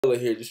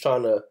here, just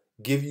trying to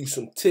give you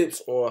some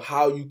tips on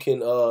how you can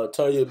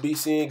turn your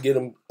beats in, get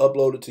them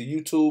uploaded to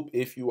YouTube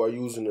if you are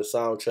using the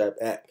Soundtrap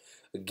app.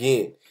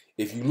 Again,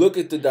 if you look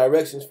at the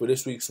directions for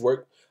this week's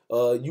work,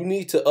 you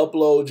need to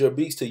upload your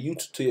beats to your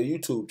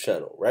YouTube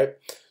channel, right?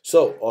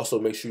 So also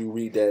make sure you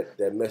read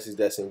that message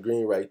that's in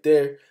green right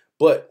there.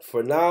 But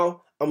for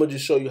now, I'm gonna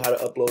just show you how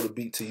to upload a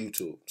beat to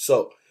YouTube.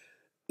 So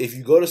if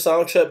you go to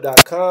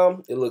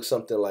soundtrap.com, it looks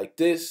something like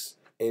this,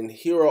 and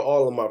here are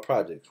all of my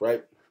projects,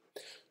 right?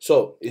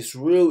 So it's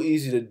real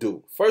easy to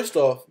do. First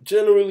off,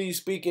 generally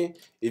speaking,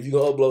 if you're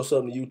gonna upload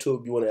something to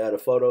YouTube, you want to add a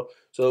photo.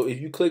 So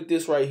if you click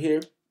this right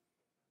here,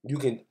 you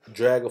can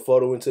drag a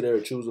photo into there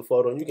or choose a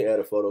photo, and you can add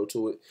a photo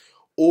to it.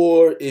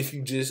 Or if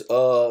you just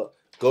go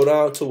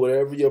down to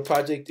whatever your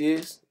project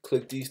is,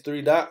 click these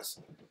three dots,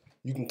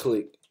 you can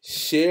click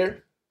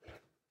share.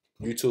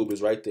 YouTube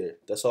is right there.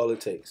 That's all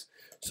it takes.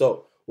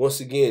 So once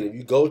again, if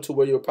you go to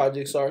where your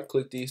projects are,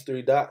 click these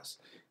three dots,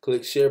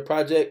 click share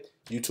project.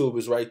 YouTube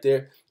is right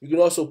there. You can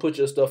also put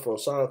your stuff on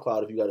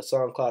SoundCloud if you got a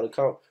SoundCloud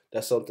account.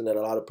 That's something that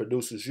a lot of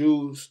producers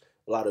use,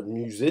 a lot of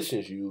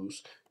musicians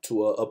use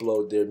to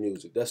upload their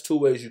music. That's two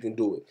ways you can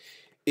do it.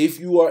 If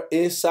you are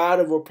inside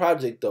of a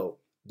project, though,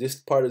 this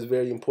part is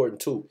very important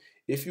too.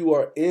 If you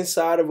are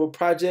inside of a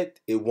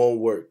project, it won't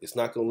work. It's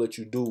not going to let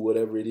you do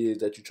whatever it is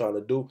that you're trying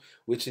to do,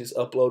 which is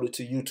upload it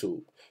to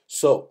YouTube.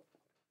 So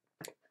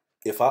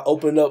if I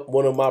open up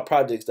one of my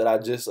projects that I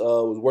just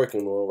was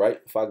working on,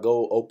 right? If I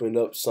go open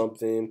up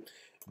something,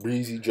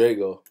 Breezy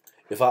Drago,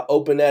 if I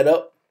open that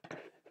up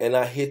and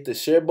I hit the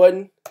share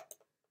button,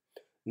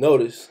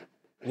 notice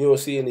you don't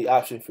see any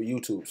option for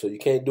YouTube, so you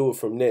can't do it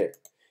from there.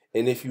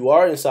 And if you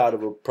are inside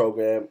of a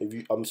program, if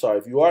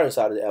you are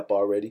inside of the app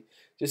already,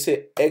 just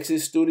hit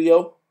Exit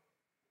Studio.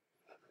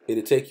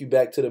 It'll take you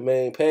back to the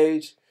main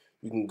page.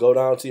 You can go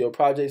down to your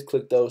projects,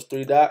 click those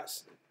three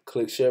dots,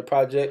 click Share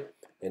Project,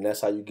 and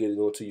that's how you get it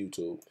onto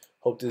YouTube.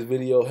 Hope this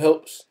video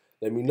helps.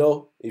 Let me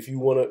know if you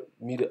want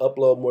me to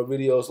upload more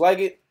videos like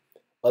it.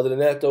 Other than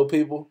that, though,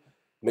 people,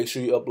 make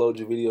sure you upload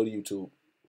your video to YouTube.